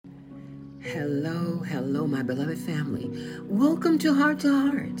Hello, my beloved family. Welcome to Heart to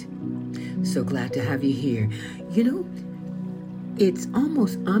Heart. So glad to have you here. You know, it's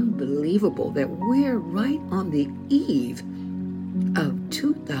almost unbelievable that we're right on the eve of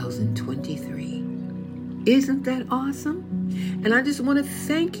 2023. Isn't that awesome? And I just want to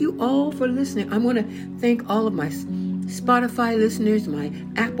thank you all for listening. I want to thank all of my Spotify listeners, my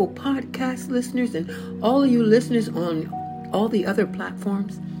Apple Podcast listeners, and all of you listeners on all the other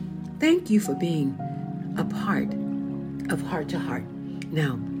platforms. Thank you for being a part of Heart to Heart.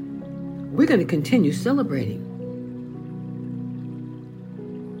 Now, we're going to continue celebrating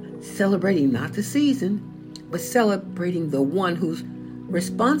not the season, but celebrating the one who's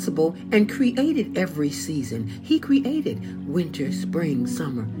responsible and created every season. He created winter, spring,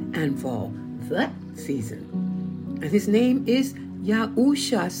 summer, and fall, that season. And his name is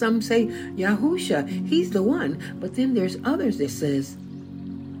Yahusha. Some say Yahusha. He's the one. But then there's others that says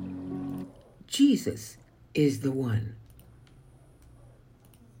Jesus is the one.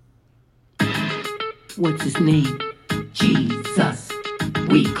 What's his name? Jesus.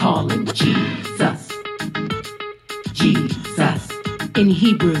 We call him Jesus. Jesus. In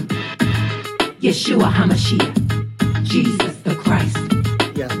Hebrew, Yeshua HaMashiach. Jesus the Christ.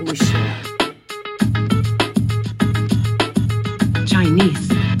 Yahusha. Chinese,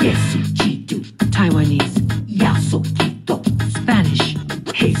 Yesu Jitu. Taiwanese, Yaso Kito. Spanish,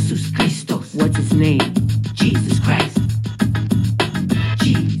 Jesus Christos. What's his name? Jesus Christ.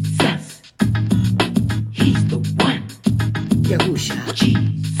 Jesus. He's the one. Yahusha.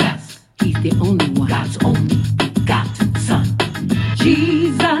 Jesus. He's the only one. God's only begotten Son.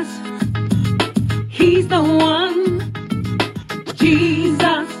 Jesus. He's the one.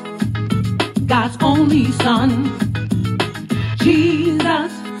 Jesus. God's only Son.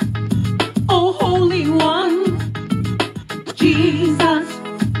 Jesus, oh Holy One, Jesus,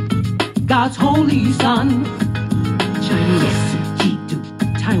 God's Holy Son. Chinese, Jitu.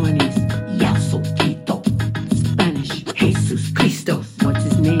 Taiwanese, Yaso Kito. Spanish, Jesus Christos. What's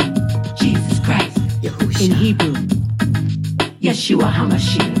his name? Jesus Christ. Yahusha. In Hebrew, Yeshua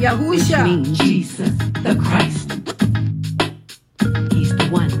HaMashiach. Yahusha. Which means Jesus the Christ. He's the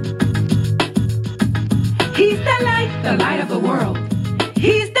one. He's the light of the world.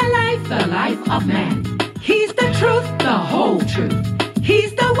 He's the life of man. He's the truth, the whole truth.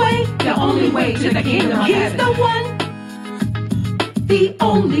 He's the way, the only way to the kingdom of heaven. He's the one, the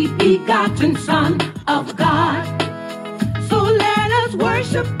only begotten Son of God. So let us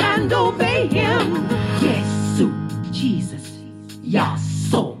worship and obey him. Yesu, Jesus.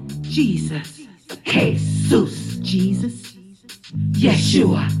 Yaso, Jesus. Jesus, Jesus.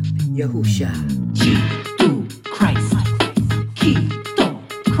 Yeshua, Yahusha. Jitu, Christ. Kito,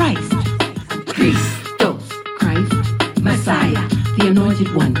 Christ. Christos, Christ. Messiah, the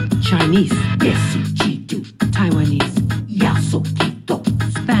anointed one. Chinese, Yesu, Jitu. Taiwanese, Yaso, Kito.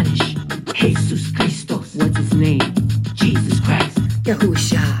 Spanish, Jesus Christos. What's his name? Jesus Christ.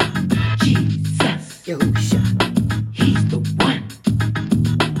 Yahusha. Jesus. Yahusha. He's the one.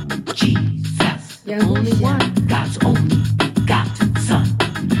 Jesus. The Yahusha. only one. God's only begotten Son.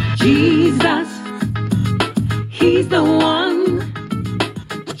 Jesus. He's the one.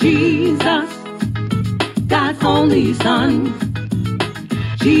 Jesus. God's only Son.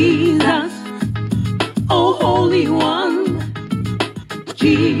 Jesus. Oh Holy One.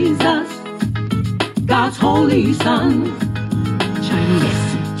 Jesus. God's Holy Son.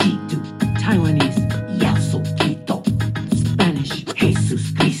 Chinese, Jitu. Taiwanese, Yaso Kito. Spanish,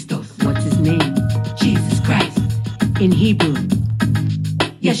 Jesus Christos. What's his name? Jesus Christ. In Hebrew,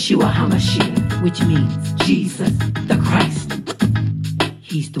 Yeshua HaMashiach, which means Jesus the Christ.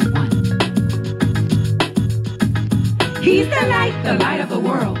 He's the one. He's the light of the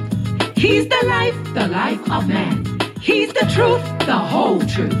world. He's the life of man. He's the truth, the whole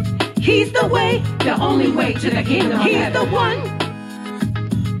truth. He's the way, the only way to the kingdom of heaven. He's the one,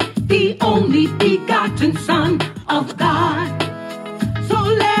 the only begotten Son of God. So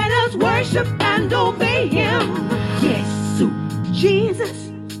let us worship and obey him. Yesu,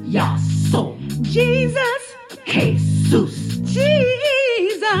 Jesus, Yaso, Jesus, Jesus,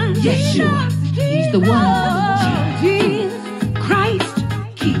 Jesus, Yeshua, he's the one. Jesus, Christ,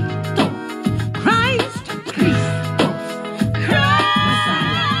 Kito, Christ, Christos, Messiah,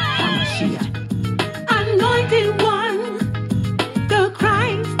 HaMashiach, anointed one, the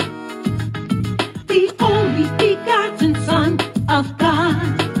Christ, the only begotten Son of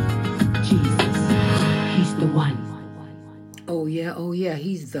God. Jesus, he's the one. Oh yeah,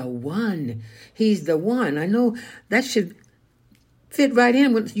 he's the one. He's the one. I know that should fit right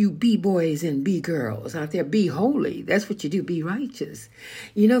in with you B-boys and B-girls out there. Be holy. That's what you do. Be righteous.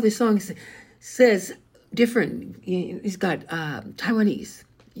 You know, the song says different. It's got Taiwanese,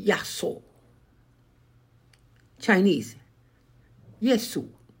 Yaso. Chinese, Yesu.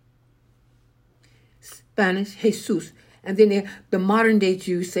 Spanish, Jesus. And then the modern day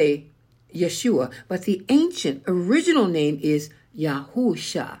Jews say Yeshua. But the ancient original name is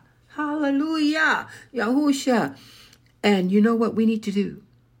Yahusha. Hallelujah. Yahusha. And you know what we need to do?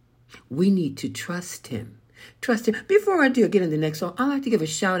 We need to trust him. Trust him. Before I do get in the next song, I'd like to give a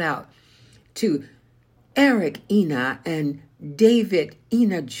shout out to Eric Ina and David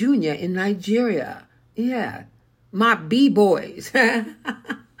Ina Jr. in Nigeria. Yeah, my B-boys.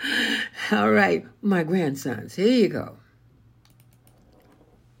 All right, my grandsons. Here you go.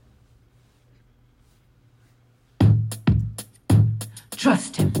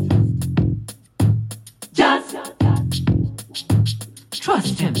 Trust him. Just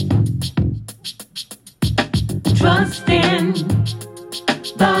trust him. Trust in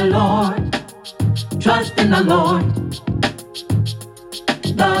the Lord. Trust in the Lord.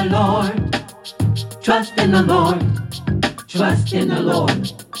 The Lord. Trust in the Lord. Trust in the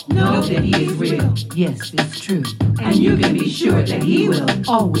Lord. Know that he is real. Yes, it's true. And you can be sure that he will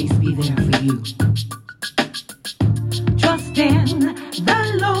always be there for you. Trust in the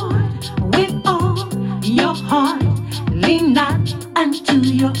Lord with all your heart. Lean not unto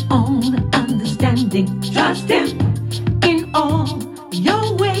your own understanding. Trust him in all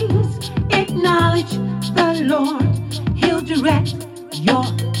your ways. Acknowledge the Lord. He'll direct your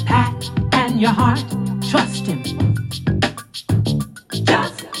path and your heart. Trust him.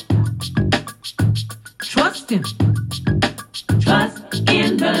 Just trust him. Trust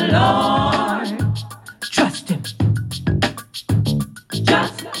in the Lord. Trust him.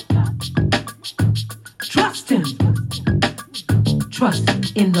 Just trust him. Trust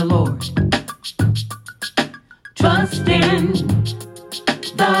in the Lord. Trust in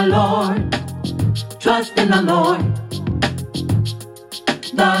the Lord. Trust in the Lord.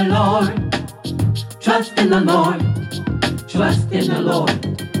 The Lord. Trust in the Lord. Trust in the Lord.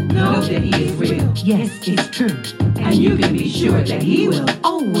 Know that he is real. Yes, it's true. And you can be sure that he will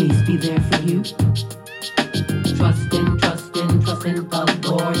always be there for you. Trust in the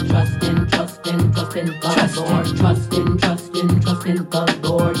Lord. Trust in the Lord. Trust in the Lord. Trust in the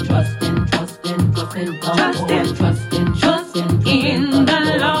Lord. Trust in the Lord. Trust in the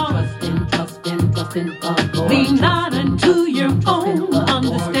Lord. Lean not unto your own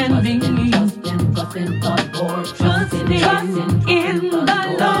understanding. Trust in the Lord. Trust in the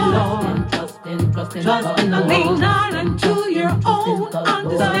Lord. Trust in the Lord. Lean not unto your own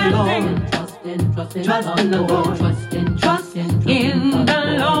understanding. Trust in the Lord. Trust in the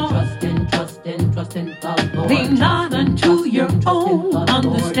Lord. Lean not unto your own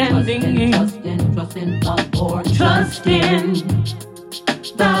understanding. Trust in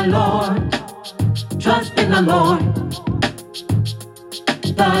the Lord. Trust in the Lord.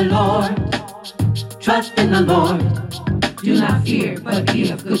 The Lord. Trust in the Lord. Do not fear, but be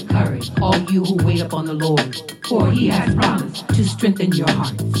of good courage, all you who wait upon the Lord, for he has promised to strengthen your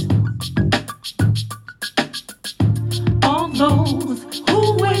hearts. All those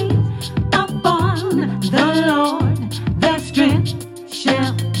who wait upon the Lord, their strength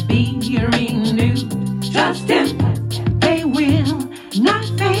shall be renewed. Trust him, they will not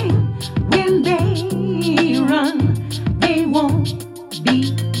faint. When they run, they won't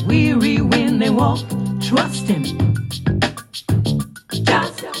be weary when they walk. Trust him.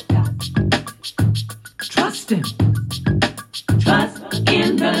 Just trust him. Trust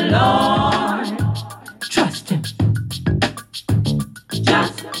in the Lord. Trust him.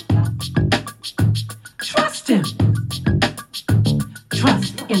 Just trust him.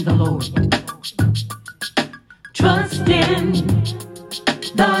 Trust in the Lord. Trust in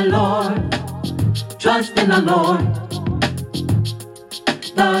the Lord. Trust in the Lord.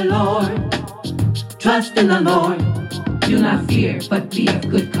 The Lord. Trust in the Lord. Do not fear, but be of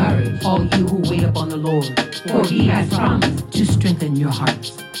good courage, all you who wait upon the Lord, for he has promised to strengthen your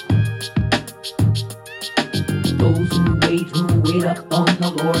hearts. Those who wait upon the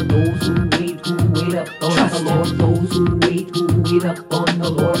Lord, those who wait upon the Lord, those who wait upon the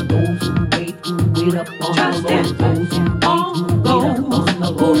Lord, those who wait upon the Lord,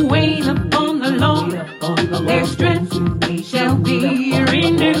 those who wait upon the Lord, their strength shall be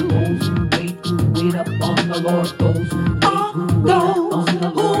renewed. Those who wait upon the Lord, those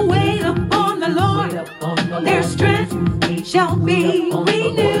who wait upon the Lord, their strength shall be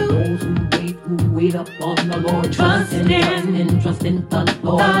renewed. Wait upon the Lord. Trust in the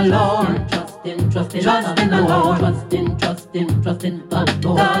Lord. Trust in the Lord. Trust in the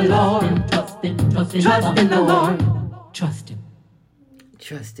Lord. Trust in the Lord. Trust Him.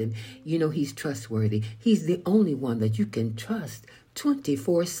 Trust Him. You know He's trustworthy. He's the only one that you can trust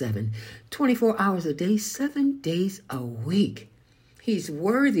 24/7, 24 hours a day, 7 days a week. He's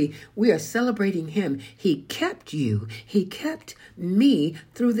worthy. We are celebrating Him. He kept you. He kept me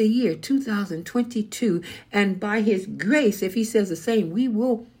through the year 2022. And by His grace, if He says the same, we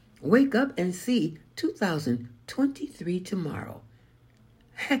will wake up and see 2023 tomorrow.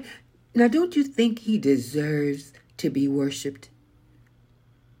 Now, don't you think He deserves to be worshiped?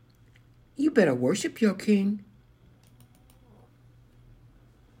 You better worship your King.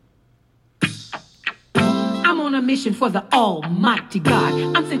 I'm on a mission for the Almighty God.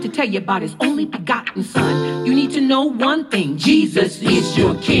 I'm sent to tell you about His only begotten Son. You need to know one thing: Jesus is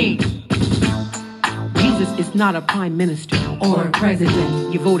your King. Jesus is not a prime minister or a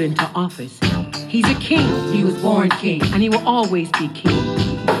president you vote into office. He's a king. He was born king, and He will always be king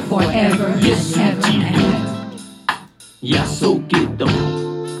forever. Yes, and ever. 약속했던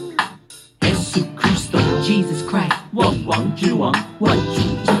예수 그리스도 Jesus Christ. 왕왕之王 万主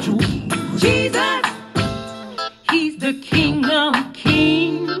之主 Jesus, He's the King of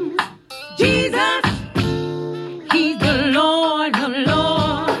Kings. Jesus, He's the Lord of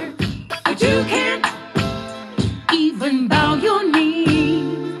Lords. But you can't even bow your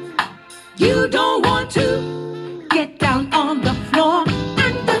knees. You don't want to get down on the floor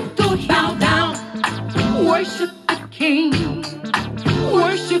and adore Him. Bow down, worship the King.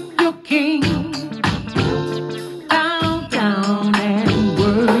 Worship your King. Bow down and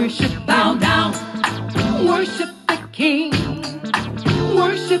worship. Bow down. Worship the King.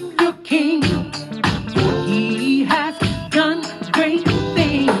 Worship your King. For He has done great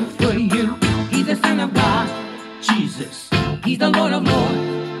things for you. He's the Son of God. Jesus He's the Lord of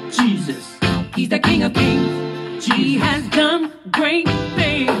Lords. Jesus He's the King of Kings. He has done great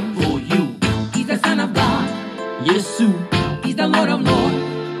things for you He's the Son of God. 예수 He's the Lord of Lords.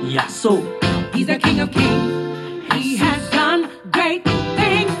 약속 He's the King of Kings. He has done great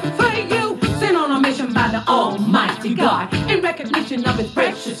things for you. Sent on a mission by the Almighty God in recognition of His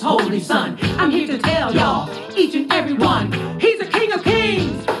precious holy Son. I'm here to tell y'all, each and every one, He's the King of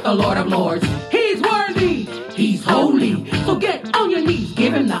Kings, the Lord of Lords. He's worthy. He's holy. So get on your knees,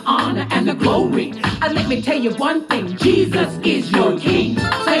 give Him the honor and the glory. And let me tell you one thing: Jesus is your King.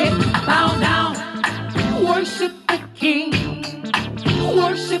 Say it. Bow down. Worship the King.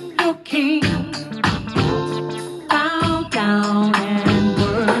 Worship your King. Bow down and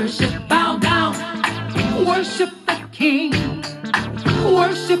worship. Bow down. Worship the King.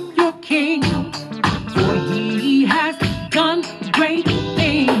 Worship your King. For He has done great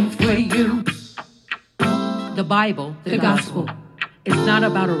things for you. The Bible, the gospel, is not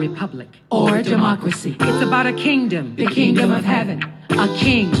about a republic or a democracy. It's about a kingdom, the kingdom of heaven, a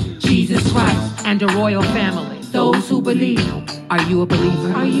king, Jesus Christ, and a royal family. Those who believe. Are you a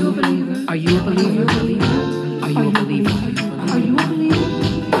believer? Are you a believer? Are you a believer? Are you a believer? Are you a believer?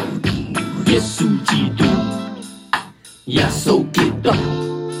 예수 기도 약속했던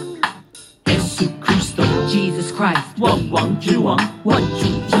예수 그리스도 Jesus Christ. 왕왕之王 万主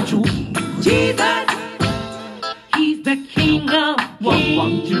之主 Jesus, He's the King of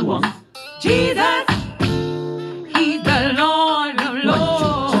왕왕 Kings. 之王 Jesus, He's the Lord of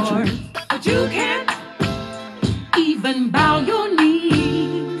Lords. But you can't even bow your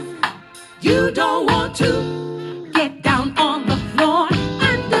knees. You don't want to get down on the floor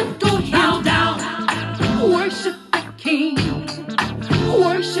and adore Him. Bow down, worship the King.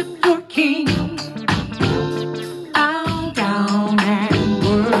 Worship your King. Bow down and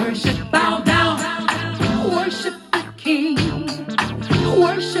worship. Bow down, worship the King.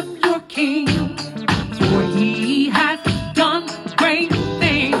 Worship your King. For He has done great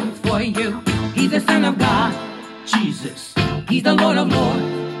things for you. He's the Son of God. Jesus He's the Lord of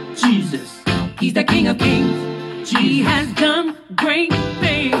Lords. Jesus He's the King of Kings. He has done great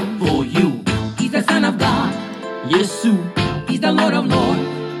things for you He's the Son of God. 예수 He's the Lord of Lords.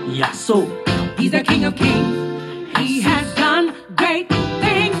 약속 He's the King of Kings. He has done great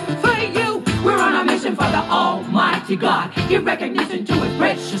things for you. We're on a mission for the Almighty God. Give recognition to His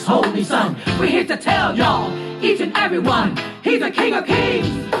precious holy Son. We're here to tell y'all, each and every one, He's the King of Kings,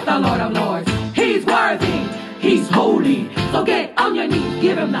 the Lord of Lords. He's worthy. He's holy. So get on your knees,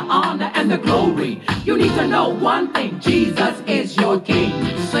 give Him the honor and the glory. You need to know one thing: Jesus is your King.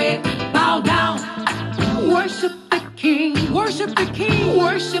 Say it. Bow down. Worship the King. Worship the King.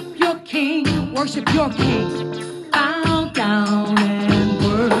 Worship your King. Worship your King. Bow down and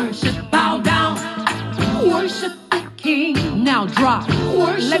worship. Bow down. Worship the King. Now Now drop.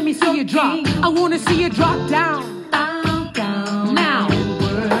 Worship Let me see your you drop. King. I want to see you drop down. Bow down. Now.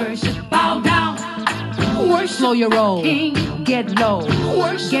 Worship. Bow down. Worship. Slow your roll. King. Get low.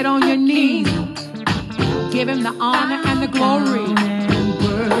 Worship Get on your knees. King. Give him the honor and the glory.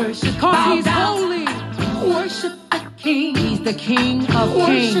 Worship. Cause Bow he's down. holy. Worship the King. He's the King of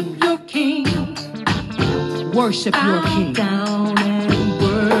Worship kings. your King. Worship your Bow King. down and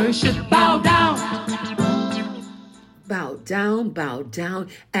worship. Bow down. Bow down,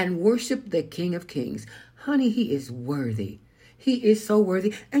 and worship the King of Kings. Honey, he is worthy. He is so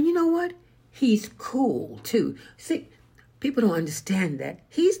worthy. And you know what? He's cool, too. See, people don't understand that.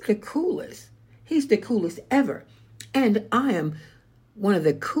 He's the coolest. He's the coolest ever. And I am one of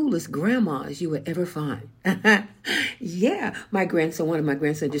the coolest grandmas you would ever find. Yeah, one of my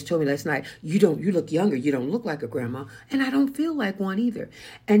grandsons just told me last night, you look younger. You don't look like a grandma. And I don't feel like one either.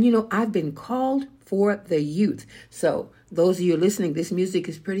 And I've been called for the youth. So those of you listening, this music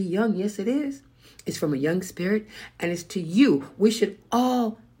is pretty young. Yes, it is. It's from a young spirit, and it's to you. We should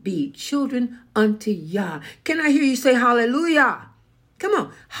all be children unto Yah. Can I hear you say hallelujah? Come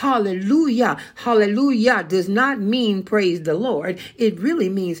on. Hallelujah. Hallelujah does not mean praise the Lord. It really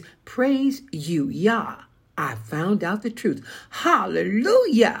means praise you, Yah. I found out the truth.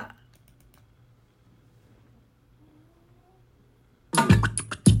 Hallelujah.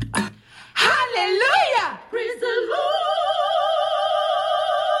 Hallelujah. Praise the Lord.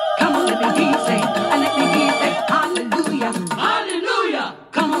 Come on, let me hear you say, and let me hear you say, hallelujah. Hallelujah.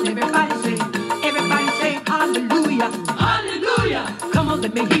 Come on, everybody say hallelujah. Hallelujah. Come on,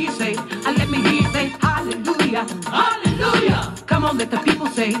 let me hear you say, and let me hear you say, hallelujah. Hallelujah. Come on, let the people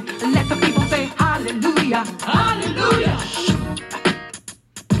say, and let the people say, hallelujah. Hallelujah.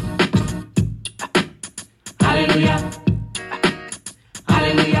 Hallelujah.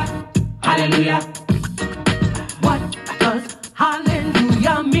 Hallelujah. Hallelujah. What does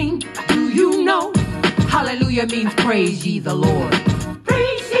hallelujah mean? Do you know? Hallelujah means praise ye the Lord.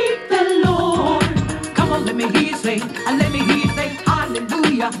 Praise ye the Lord. Come on, let me hear you say, and let me hear you say,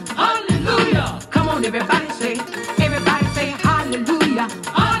 hallelujah. Hallelujah. Come on, everybody say hallelujah.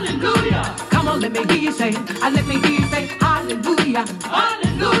 Hallelujah. Come on, let me hear you say, and let me hear you say, hallelujah.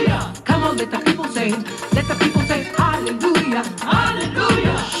 Hallelujah. Come on, let the people say hallelujah.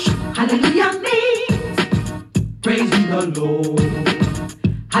 Hallelujah. Hallelujah means Praise ye the Lord.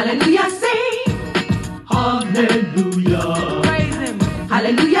 hallelujah sing. Hallelujah. Praise him.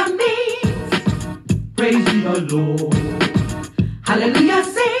 Hallelujah means Praise ye the Lord. hallelujah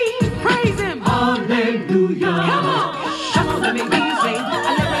sing. Praise him. Hallelujah. Come on. Come on, let me hear you say,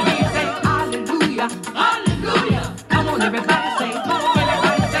 and let me hear you say hallelujah. Hallelujah. Come on, everybody say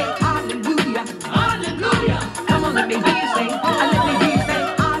hallelujah. Hallelujah. Come on, let me hear you say, and let me hear you say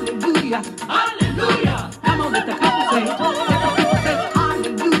hallelujah. Hallelujah. Come on, let the people say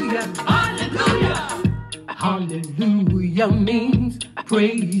hallelujah. Hallelujah. Hallelujah means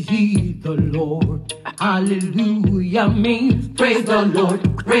praise ye the Lord. Hallelujah means praise the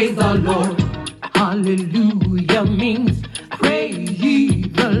Lord. Praise the Lord. Hallelujah means praise ye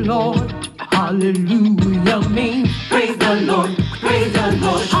the Lord. Hallelujah means praise the Lord. Praise the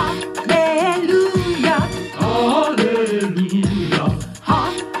Lord. Hallelujah. Hallelujah.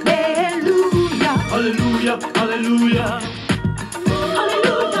 Hallelujah. Hallelujah.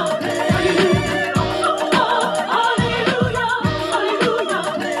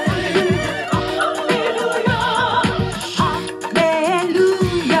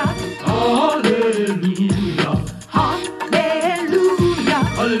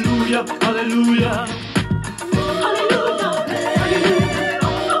 Hallelujah. Hallelujah.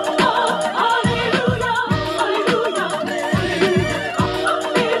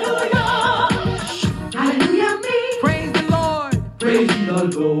 Hallelujah means praise the Lord. Praise the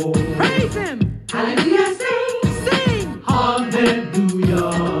Lord. Praise him. Hallelujah sing. Sing.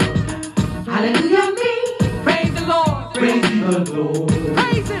 Hallelujah. Hallelujah means praise the Lord. Praise the Lord.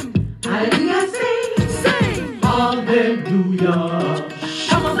 Praise him. Hallelujah sing. Sing. Hallelujah.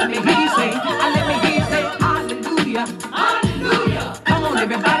 Come on, let me hear you say, and let me hear you say hallelujah. Hallelujah. Come on,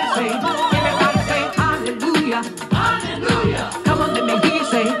 everybody say hallelujah. Hallelujah. Come on, let me hear you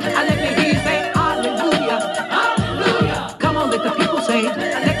say, and let me hear you say hallelujah. Hallelujah. Come on, let the people say,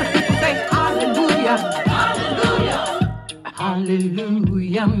 and let the people say hallelujah. Hallelujah.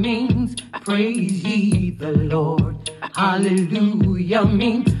 Hallelujah means praise ye the Lord. Hallelujah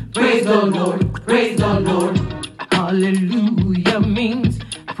means praise the Lord. Praise the Lord. Hallelujah means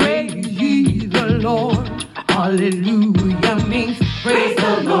praise ye the Lord. Hallelujah means praise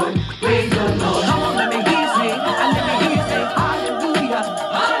the Lord. Praise the Lord. Come on, let me hear you say, and let me hear you say hallelujah.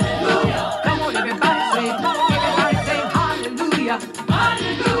 Hallelujah. Come on, everybody say hallelujah.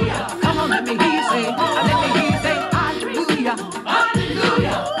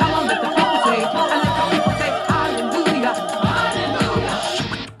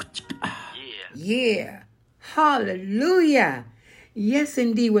 Yeah. Hallelujah. Yes,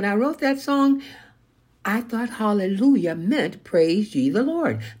 indeed. When I wrote that song, I thought hallelujah meant praise ye the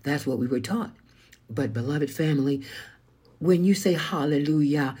Lord. That's what we were taught. But beloved family, when you say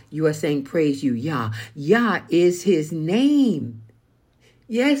hallelujah, you are saying praise you, Yah. Yah is his name.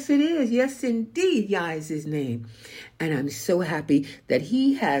 Yes, it is. Yes, indeed, Yah is his name. And I'm so happy that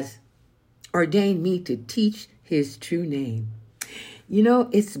he has ordained me to teach his true name. You know,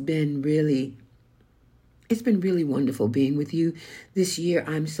 it's been really wonderful being with you this year.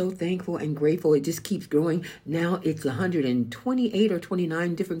 I'm so thankful and grateful. It just keeps growing. Now it's 128 or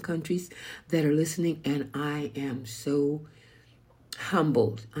 29 different countries that are listening, and I am so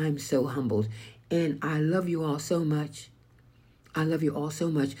humbled. I'm so humbled. And I love you all so much. I love you all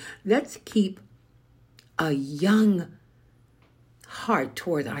so much. Let's keep a young heart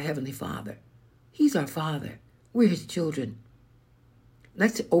toward our Heavenly Father. He's our Father. We're his children.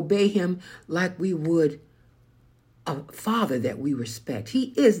 Let's obey him like we would a father that we respect.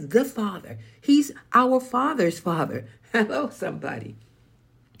 He is the Father. He's our Father's Father. Hello, somebody.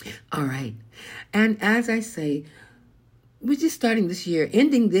 All right. And as I say, we're just starting this year,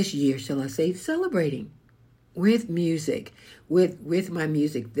 ending this year, shall I say, celebrating with music, with my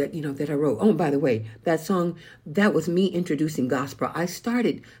music that, that I wrote. Oh, and by the way, that song, that was me introducing gospel. I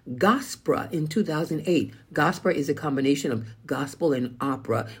started gospel in 2008. Gospel is a combination of gospel and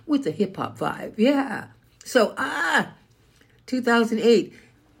opera with a hip hop vibe. Yeah. So, 2008,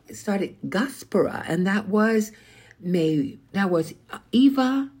 it started gospel, and that was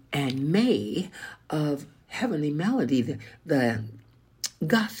Eva and May of Heavenly Melody, the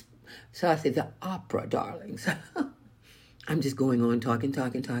gospel. So I said the opera, darlings. I'm just going on talking.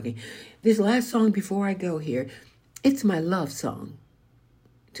 This last song before I go here, it's my love song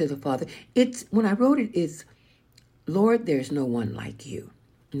to the Father. When I wrote it, it's, Lord, there's no one like you.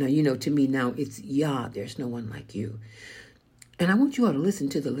 Now, to me now, it's Yah, there's no one like you. And I want you all to listen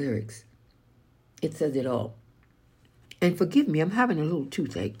to the lyrics. It says it all. And forgive me, I'm having a little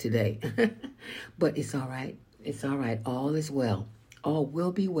toothache today. But it's all right. It's all right. All is well. All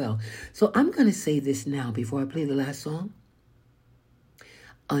will be well. So I'm going to say this now before I play the last song.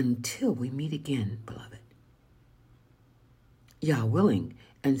 Until we meet again, beloved. Yah willing,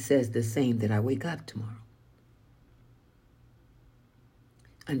 and says the same that I wake up tomorrow.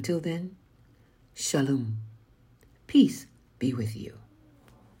 Until then, shalom. Peace be with you.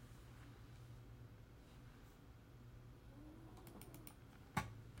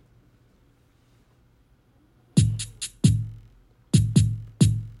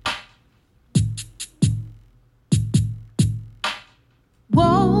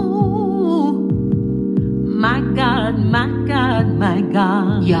 Whoa, my God, my God, my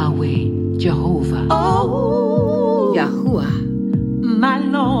God. Yahweh, Jehovah. Oh, Yahuwah. my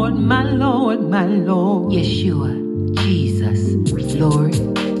Lord, my Lord, my Lord. Yeshua, Jesus. Lord,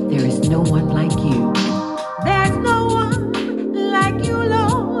 there is no one like you. There's no one like you,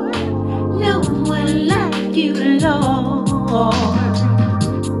 Lord. No one like you, Lord.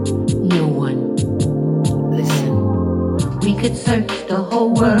 No one. Listen. We could search the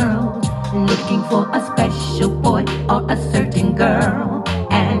whole world looking for a special boy or a certain girl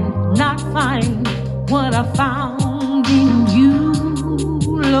and not find what I found in you,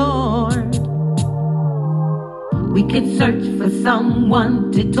 Lord. We could search for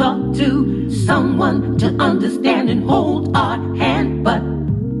someone to talk to, someone to understand and hold our hand, but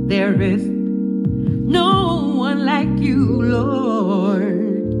there is no one like you, Lord.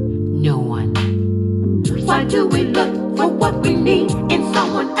 No one. Why do we look for what we need in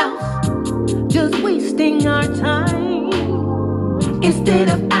someone else? Just wasting our time instead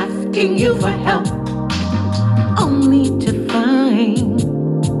of asking you for help, only to find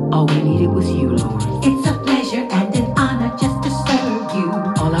all we needed was you, Lord. it's a pleasure and an honor just to serve you.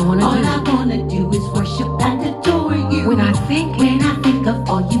 All I want to do is worship and adore you. When I think of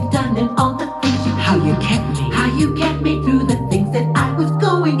all you've done and all the things you how do, you kept me. how you kept me through the things that I was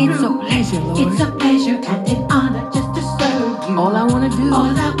going It's through. a pleasure, Lord. It's a pleasure and an honor just to serve you. All I want to do. All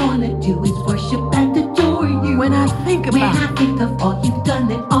I want to do is worship and adore you. When I think When about I think of all you've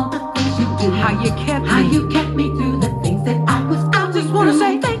done and all the things you do, how you kept how me. you kept me through the things that I was going through. I just want to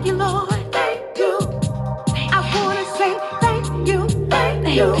say thank you, Lord. Thank you. I want to say thank you.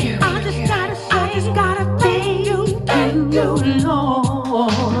 Thank you. I just gotta thank you. Thank you,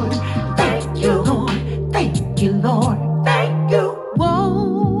 Lord. Thank you, Lord. Thank you, Lord. Thank you.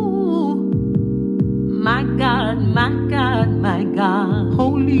 Whoa. My God, my God, my God.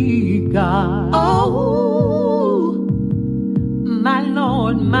 Holy God. Oh. My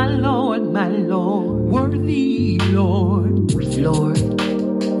Lord, my Lord, my Lord. Worthy Lord. Lord,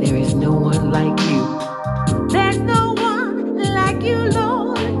 there is no one like you. There's no one like you,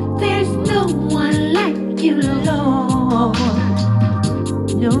 Lord. There's no one like you, Lord.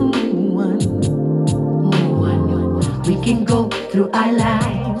 No one, no one. We can go through our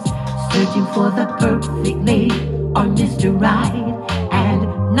lives searching for the perfect mate or Mr. Right and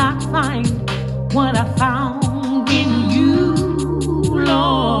not find what I found in you,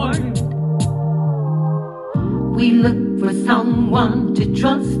 Lord. We look for someone to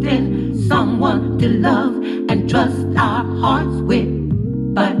trust in, someone to love and trust our hearts with.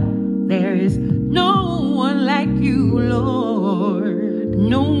 But there is no one like you, Lord.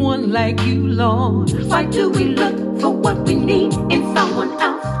 No one like you, Lord. Why do we look for what we need in someone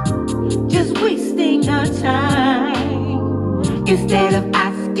else? Just wasting our time instead of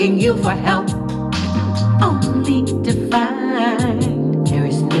asking you for help, only to find there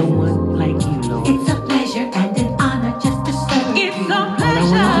is no one like you, Lord. It's a pleasure and an honor just to serve you. It's a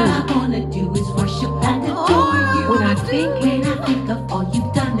pleasure. All I wanna do is worship and adore you. When I think of all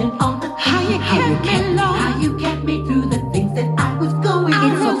you've done and all the things how you kept me through the things that I was going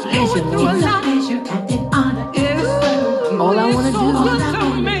through. It's a pleasure, Lord. It's a pleasure and an honor just to serve you. All I wanna do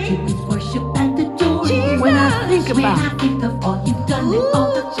is worship and adore you. When I think of all you've done and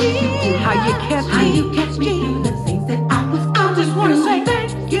all the things you do, how you kept me through the things that I was going through. I just wanna say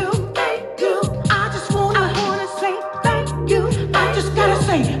thank you. I just wanna say thank you. I just gotta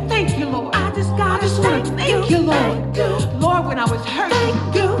say thank you, Lord. I just wanna thank you, Lord. Lord, when I was hurt,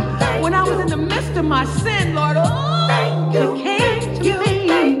 thank you. When I was in the midst of my sin, Lord, thank you. You came to me.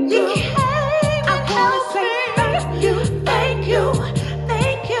 You came. I wanna say thank you. Thank you.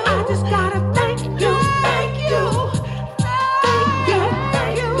 I just gotta thank you. Thank you, Lord.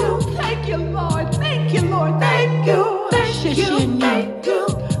 Thank you, Lord. Thank you.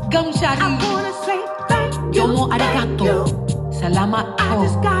 Gamshari. I wanna say thank you. Domo arigato. Salamat po.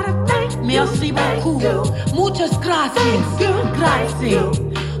 Merci beaucoup. Muchas gracias. Gracias.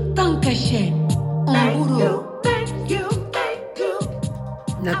 Dankeschön. Onguru.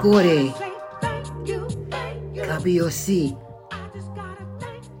 Nagore. Kabiosi.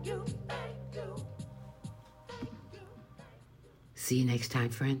 See you next time,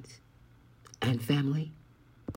 friends and family.